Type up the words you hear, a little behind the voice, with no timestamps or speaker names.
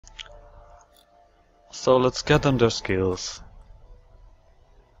So let's get them their skills.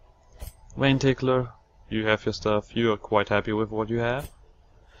 Vein Tickler, you have your stuff. You are quite happy with what you have.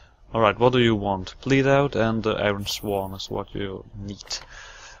 Alright, what do you want? Bleed Out and the Iron Swan is what you need.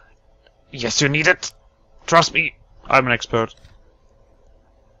 Yes, you need it! Trust me! I'm an expert.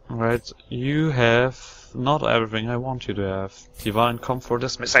 Alright, you have not everything I want you to have. Divine Comfort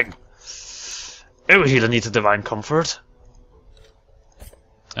is missing. Every healer needs a Divine Comfort.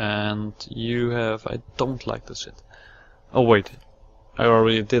 And you have... I don't like this shit. Oh wait, I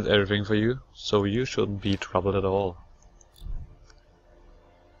already did everything for you, so you shouldn't be troubled at all.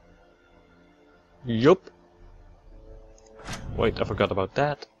 Yup. Wait, I forgot about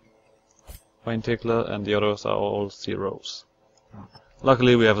that. Vein Tickler and the others are all zeros.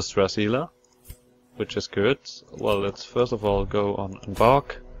 Luckily we have a stress healer, which is good. Well, let's first of all go on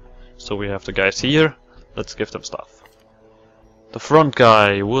Embark. So we have the guys here. Let's give them stuff. The front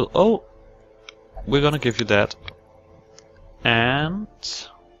guy will... Oh! We're gonna give you that. And...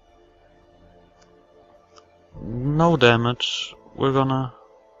 no damage. We're gonna...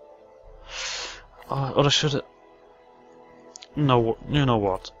 or I should... No, you know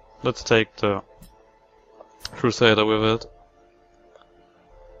what? Let's take the Crusader with it.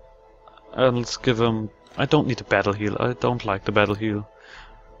 And let's give him... I don't need a battle heal. I don't like the battle heal.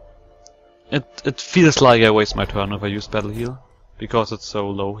 It feels like I waste my turn if I use battle heal, because it's so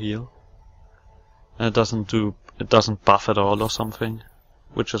low heal. And it doesn't buff at all or something,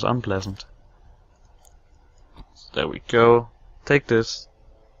 which is unpleasant. So there we go. Take this.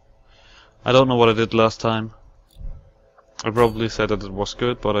 I don't know what I did last time. I probably said that it was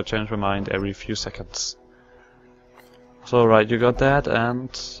good, but I change my mind every few seconds. So right, you got that, and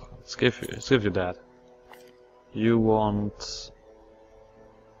let's give you that. You want...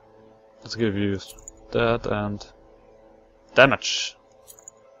 let's give you that and damage.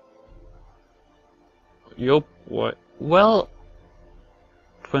 Yup. Why? Well,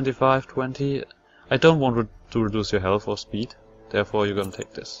 25, 20. I don't want to reduce your health or speed. Therefore, you're gonna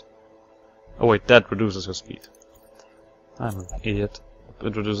take this. Oh wait, that reduces your speed. I'm an idiot.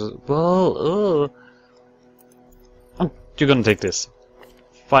 It reduces... well, you're gonna take this.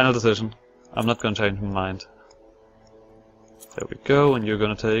 Final decision. I'm not gonna change my mind. There we go, and you're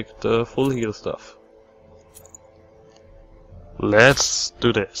gonna take the full heal stuff. Let's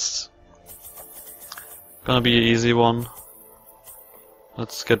do this. Gonna be an easy one.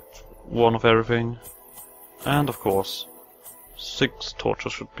 Let's get one of everything. And of course, 6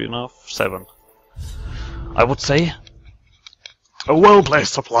 torches should be enough. 7. I would say. A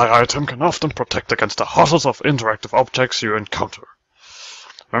well-placed supply item can often protect against the hazards of interactive objects you encounter.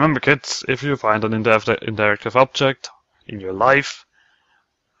 Remember kids, if you find an interactive object in your life,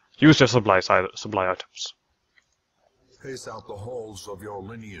 use your supply items. Pace out the halls of your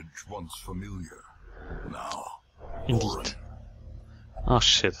lineage once familiar. Now, indeed. Oh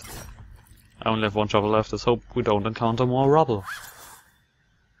shit. I only have 1 shovel left, let's hope we don't encounter more rubble.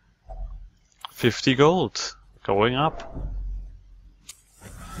 50 gold. Going up.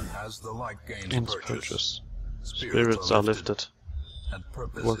 As the light gains purchase. Spirits are lifted. And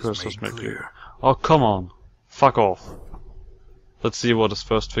Workers are made clear. Oh come on. Fuck off. Let's see what this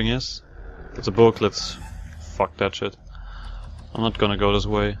first thing is. It's a book, let's... fuck that shit. I'm not gonna go this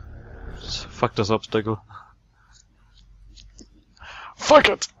way. Just fuck this obstacle. Fuck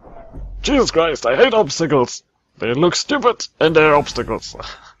it! Jesus Christ, I hate obstacles! They look stupid and they're obstacles.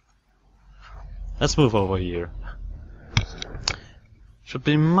 Let's move over here. Should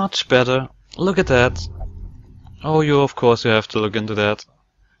be much better. Look at that. Oh, of course you have to look into that.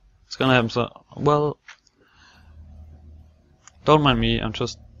 It's gonna happen so... well... don't mind me, I'm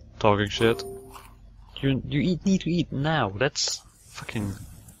just talking shit. You need to eat now, that's fucking...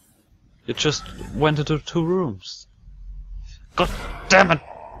 you just went into 2 rooms. God damn it!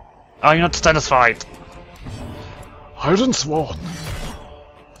 Are you not satisfied? Iron Swan!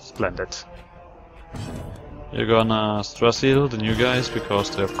 Splendid. You're gonna stress heal the new guys,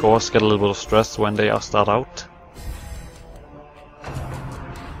 because they of course get a little bit of stress when they start out.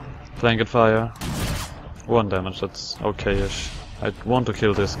 Blanket fire. 1 damage, that's okay-ish. I want to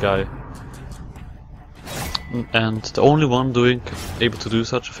kill this guy. And the only one able to do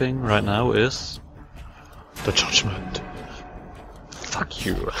such a thing right now is... the Judgment. Fuck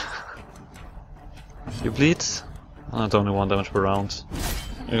you. You bleed? Oh, it's only 1 damage per round.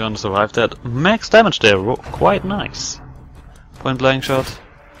 You're gonna survive that. Max damage there, quite nice. Point blank shot.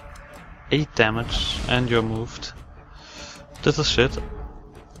 8 damage, and you're moved. This is shit.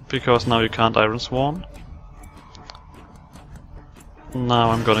 Because now you can't Iron Swan.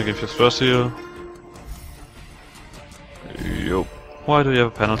 Now I'm gonna give you stress heal. Yup. Why do you have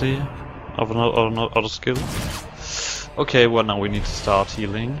a penalty? of another skill. Okay, well now we need to start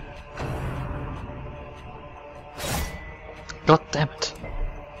healing. God damn it!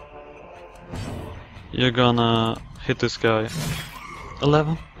 You're gonna hit this guy.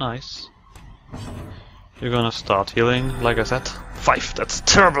 11, nice. You're gonna start healing, like I said. 5, that's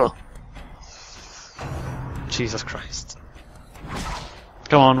terrible! Jesus Christ.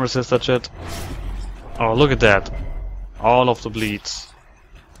 Come on, resist that shit. Oh, look at that. All of the bleeds.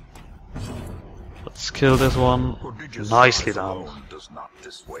 Let's kill this one. Nicely done. Does not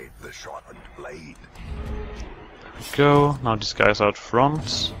dissuade the sharpened blade. There we go. Now this guy's out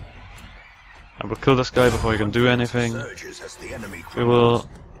front. I will kill this guy before he can do anything. We will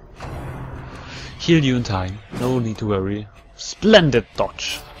heal you in time. No need to worry. Splendid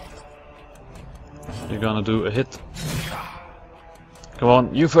dodge. You're gonna do a hit. Come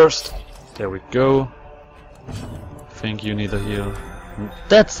on, you first. There we go. Think you need a heal.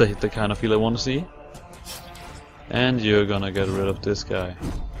 That's the kind of heal I want to see. And you're gonna get rid of this guy.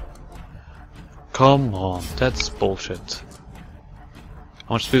 Come on, that's bullshit.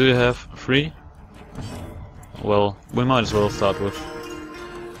 How much speed do you have? 3? Well, we might as well start with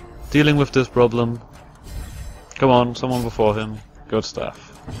dealing with this problem. Come on, someone before him. Good stuff.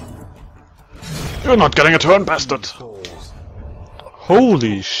 You're not getting a turn, bastard!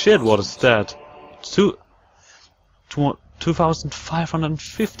 Holy shit, what is that?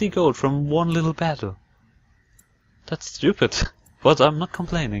 2,550 gold from one little battle. That's stupid, but I'm not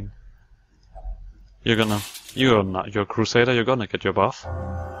complaining. You're a crusader, you're gonna get your buff.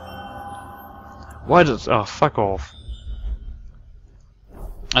 Why does, oh, fuck off.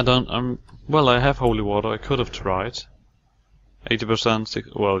 Well, I have holy water, I could have tried.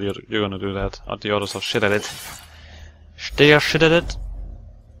 80%, well, you're gonna do that. The others are shit at it. They are shit at it.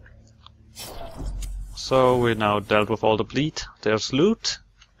 So we now dealt with all the bleed. There's loot.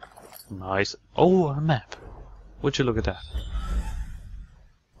 Nice. Oh, a map. Would you look at that?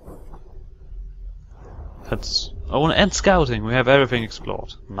 That's... Oh, and scouting. We have everything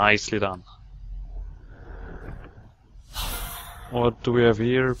explored. Nicely done. What do we have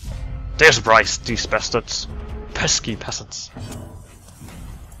here? They're surprised, these bastards. Pesky peasants.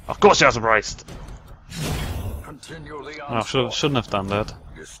 Of course you're surprised. Oh, shouldn't have done that.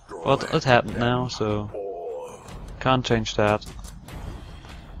 But it happened now, so can't change that.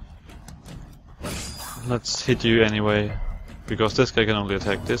 Let's hit you anyway, because this guy can only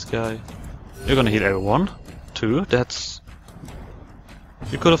attack this guy. You're gonna hit everyone. 2, that's...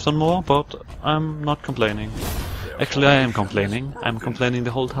 You could have done more, but I'm not complaining. Actually, I am complaining. I'm complaining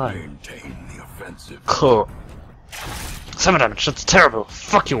the whole time. Cool. 7 damage, that's terrible.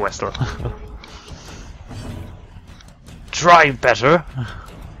 Fuck you, Westler. Try better.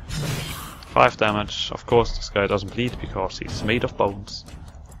 5 damage. Of course, this guy doesn't bleed because he's made of bones.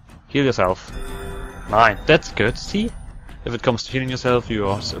 Heal yourself. 9. That's good. See? If it comes to healing yourself, you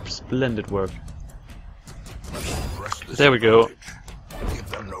are splendid work. There we go.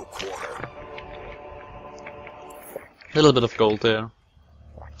 Little bit of gold there.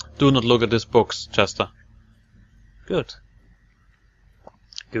 Do not look at this box, Chester. Good.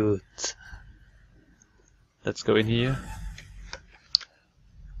 Good. Let's go in here.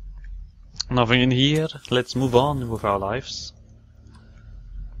 Nothing in here. Let's move on with our lives.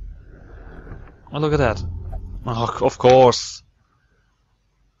 Oh, look at that. Oh, of course.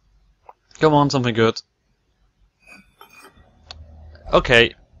 Come on, something good.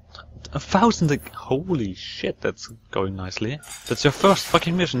 Okay. 1,000. Holy shit, that's going nicely. That's your first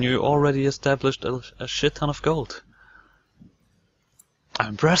fucking mission. You already established a shit ton of gold. I'm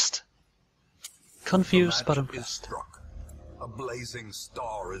impressed. Confused, but impressed. A blazing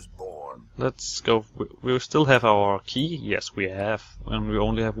star is born. Let's go. We still have our key. Yes, we have. And we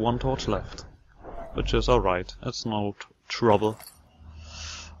only have 1 torch left. Which is alright. It's no trouble.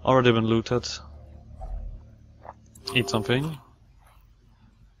 Already been looted. Eat something.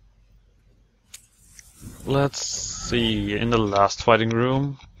 Let's see. In the last fighting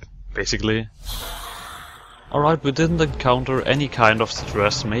room. Basically. Alright, we didn't encounter any kind of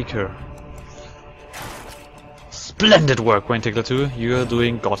stress maker. Splendid work, Wayne Tickler 2. You're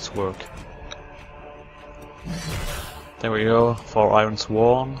doing God's work. There we go. 4 Iron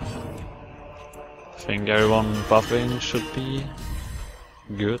Sworn. I think everyone buffing should be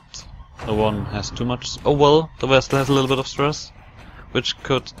good. No one has too much. Oh well, the Vestal has a little bit of stress, which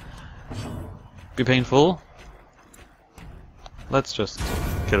could be painful. Let's just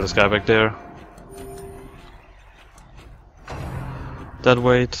kill this guy back there. Dead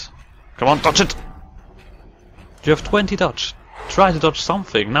weight. Come on, dodge it! You have 20 dodge. Try to dodge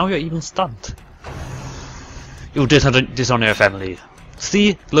something. Now you're even stunned. You dishonor your family.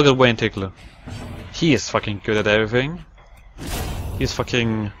 See? Look at Wayne Tickler. He is fucking good at everything. He's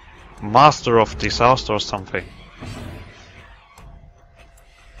fucking master of disaster or something.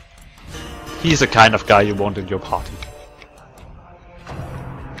 He's the kind of guy you want in your party.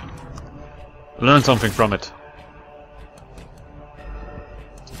 Learn something from it.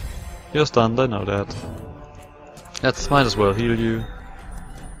 You're stunned, I know that. That might as well heal you.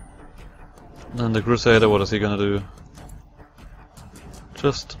 And the Crusader, what is he gonna do?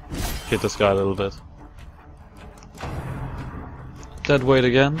 Just hit this guy a little bit. Dead weight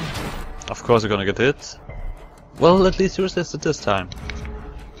again. Of course you're gonna get hit. Well, at least you resisted this time.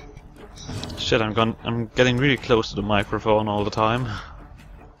 Shit, I'm getting really close to the microphone all the time.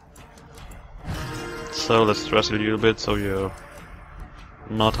 So let's stress you a little bit so you're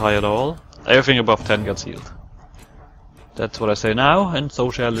not high at all. Everything above 10 gets healed. That's what I say now, and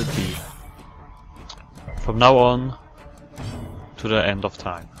so shall it be. From now on to the end of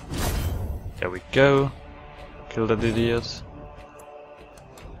time. There we go. Kill that idiot.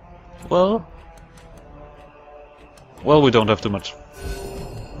 Well, we don't have too much.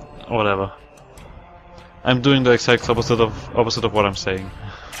 Whatever. I'm doing the exact opposite of what I'm saying.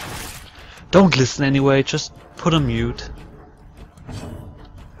 Don't listen anyway, just put on mute.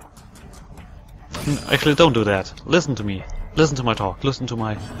 Actually, don't do that. Listen to me. Listen to my talk. Listen to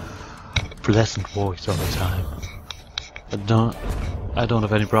my pleasant voice all the time. I don't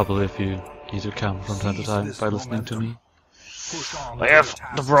have any problem if you need to come from time to time by listening to me. I have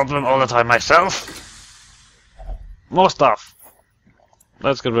the problem all the time myself. More stuff.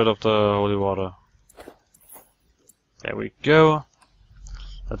 Let's get rid of the holy water. There we go.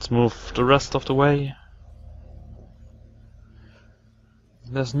 Let's move the rest of the way.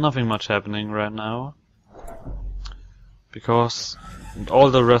 There's nothing much happening right now. Because all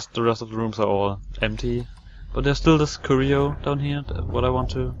the rest of the rooms are all empty. But there's still this curio down here, what I want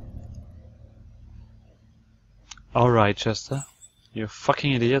to... Alright, Chester. You're a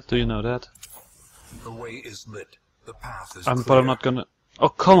fucking idiot, do you know that? The way is lit. The path is but I'm not gonna... Oh,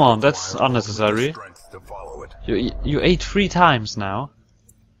 come on, that's unnecessary. You ate 3 times now.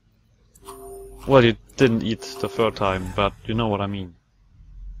 Well, you didn't eat the 3rd time, but you know what I mean.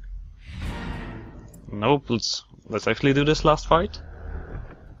 Nope, let's actually do this last fight.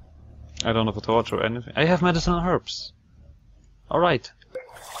 I don't have a torch or anything. I have medicinal herbs. Alright.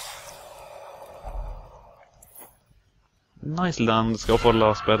 Nicely done, let's go for the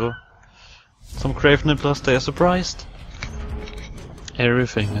last battle. Some Crave Nibblers, they are surprised.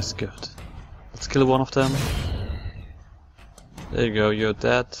 Everything is good. Let's kill one of them. There you go, you're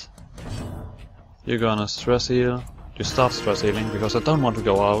dead. You're gonna stress heal. You stop stress healing because I don't want to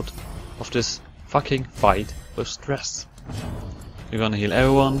go out of this fucking fight with stress. You're gonna heal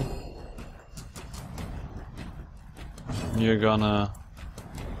everyone. You're gonna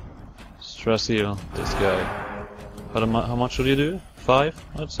stress heal this guy. How much should you do? 5?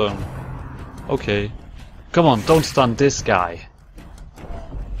 That's okay. Come on, don't stun this guy.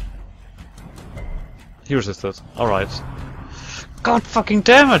 He resisted. Alright. God fucking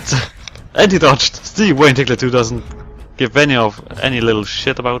damn it! And he dodged. See, Wayne Tickler 2 doesn't give any little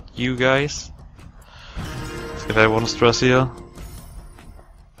shit about you guys. Let's give everyone a stress heal.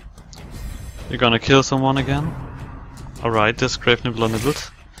 You're gonna kill someone again. Alright, this Grave Nibbler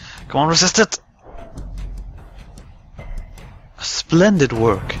nibbled. Come on, resist it! Splendid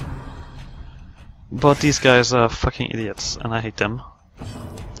work. But these guys are fucking idiots, and I hate them.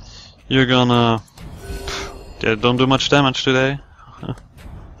 You're gonna... They don't do much damage today.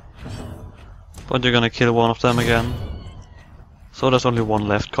 But you're gonna kill one of them again. So there's only one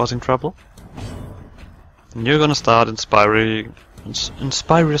left causing trouble. And you're gonna start inspiring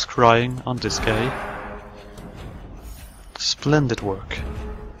crying on this guy. Splendid work.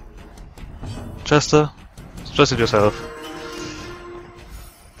 Chester, stress it yourself.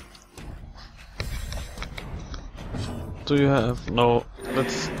 Do you have... No,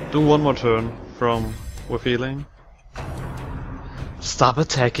 let's do one more turn from with healing. Stop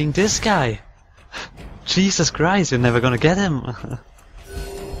attacking this guy! Jesus Christ, you're never gonna get him!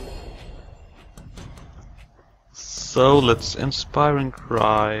 So let's inspire and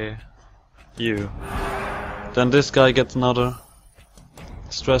cry you. Then this guy gets another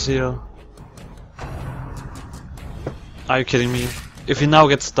stress heal. Are you kidding me? If he now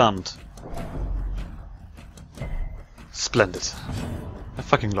gets stunned. Splendid. I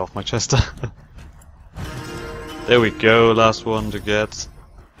fucking love my Chester. There we go, last one to get.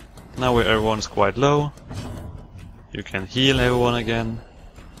 Now everyone's quite low. You can heal everyone again.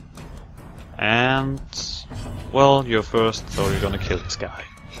 And... well, you're first, so you're gonna kill this guy.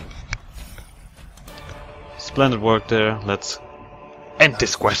 Splendid work there. Let's End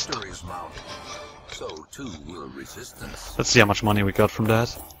this quest. Furies mount, so too will resistance. Let's see how much money we got from that.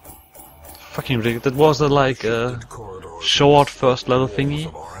 Fucking ridiculous. That was a short first level thingy.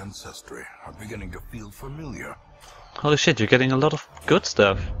 Of our ancestry are beginning to feel familiar. Holy shit, you're getting a lot of good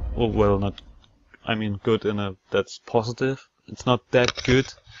stuff. Oh, well, not... I mean good in a... that's positive. It's not that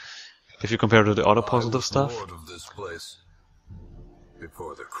good if you compare to the other positive stuff. Lord of this place.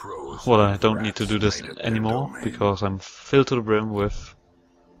 Before the crows Well, I don't need to do this anymore, because I'm filled to the brim with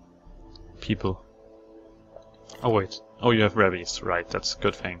people. Oh wait, oh you have rabies, right, that's a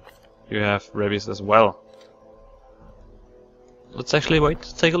good thing. You have rabies as well. Let's actually wait,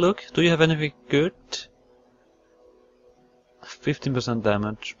 take a look. Do you have anything good? 15%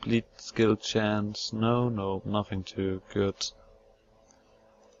 damage, bleed skill chance, no, nothing too good.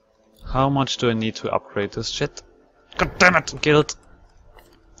 How much do I need to upgrade this shit? God damn it, guild!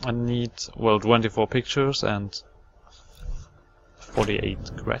 I need, well, 24 pictures and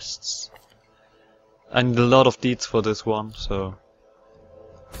 48 quests. I need a lot of deeds for this one, so...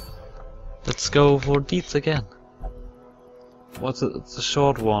 Let's go for deeds again. What's it? It's a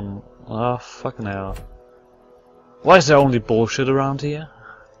short one. Ah, fucking hell. Why is there only bullshit around here?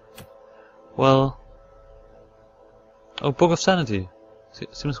 Well... Oh, Book of Sanity.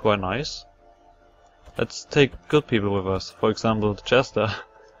 Seems quite nice. Let's take good people with us. For example, Chester.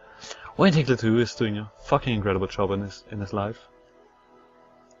 Wayne Hickler 2 is doing a fucking incredible job in his life.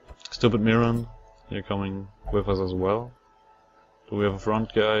 Stupid Miran, you're coming with us as well. Do we have a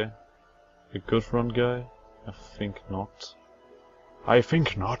front guy? A good front guy? I think not. I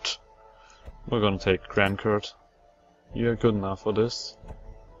think not. We're gonna take Grankert. You're good enough for this.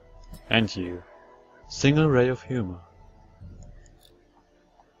 And you. Single ray of humor.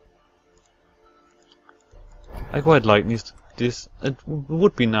 I quite like this. It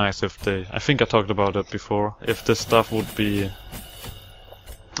would be nice if they... I think I talked about it before. If this stuff would be...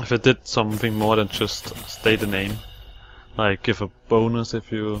 If it did something more than just state a name. Like give a bonus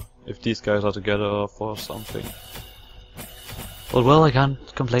if these guys are together or something. Well, I can't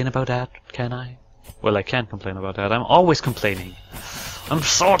complain about that, can I? Well, I can't complain about that. I'm always complaining. I'm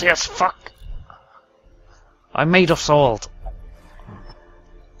salty as fuck. I'm made of salt.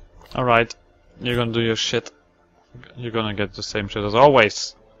 Alright, you're gonna do your shit. You're gonna get the same shit as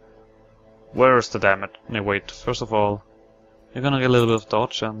always. Where's the damage? No, wait, first of all, you're gonna get a little bit of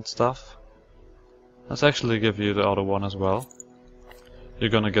dodge and stuff. Let's actually give you the other one as well. You're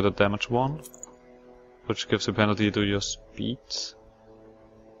gonna get a damage one, which gives you penalty to your speed.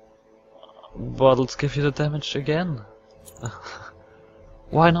 But let's give you the damage again.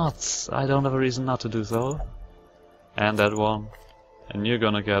 Why not? I don't have a reason not to do so. And that one. And you're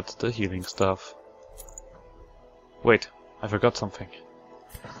gonna get the healing stuff. Wait, I forgot something.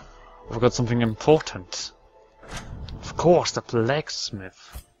 I forgot something important. Of course, the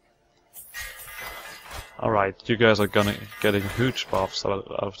blacksmith. Alright, you guys are getting huge buffs out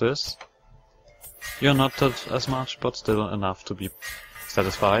of this. You're not that as much, but still enough to be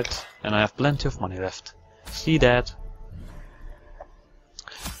satisfied. And I have plenty of money left. See that?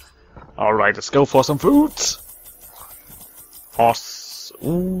 Alright, let's go for some food!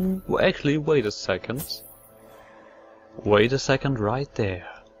 Ooh, actually, wait a second. Wait a second right there.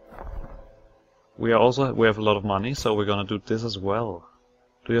 We have a lot of money, so we're gonna do this as well.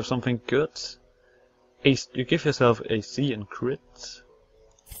 Do you have something good? You give yourself AC and crit.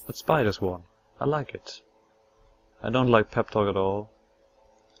 Let's buy this one. I like it. I don't like pep talk at all.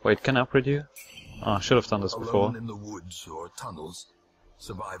 Wait, can I upgrade you? Oh, I should have done this before. Alone in the woods or tunnels,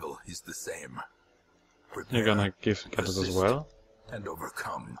 survival is the same. Prepare, You're gonna get it as well. And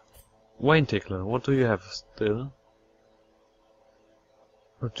overcome. Wayne Tickler, what do you have still?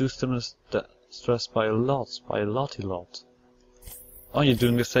 Reduce stimulus stress by a lotty lot. Oh, you're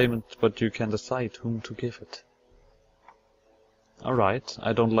doing the same, but you can decide whom to give it. Alright,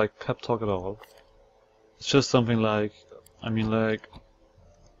 I don't like pep talk at all. It's just something like...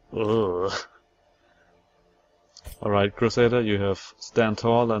 Ugh. Alright, Crusader, you have Stand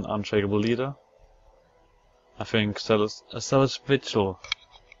Tall and Unshakable Leader. I think Zealous Vigil.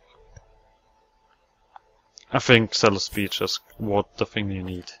 I think Zealous Speech is what the thing you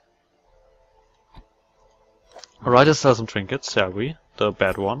need. Alright, let's sell some trinkets, shall we? The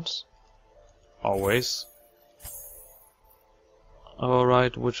bad ones. Always.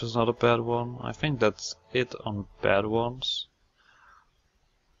 Alright, which is not a bad one. I think that's it on bad ones.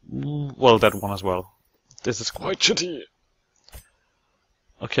 Well, that one as well. This is quite shitty.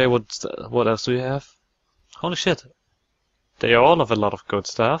 Okay, what else do you have? Holy shit. They all have a lot of good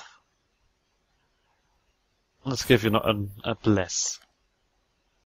stuff. Let's give you a bless.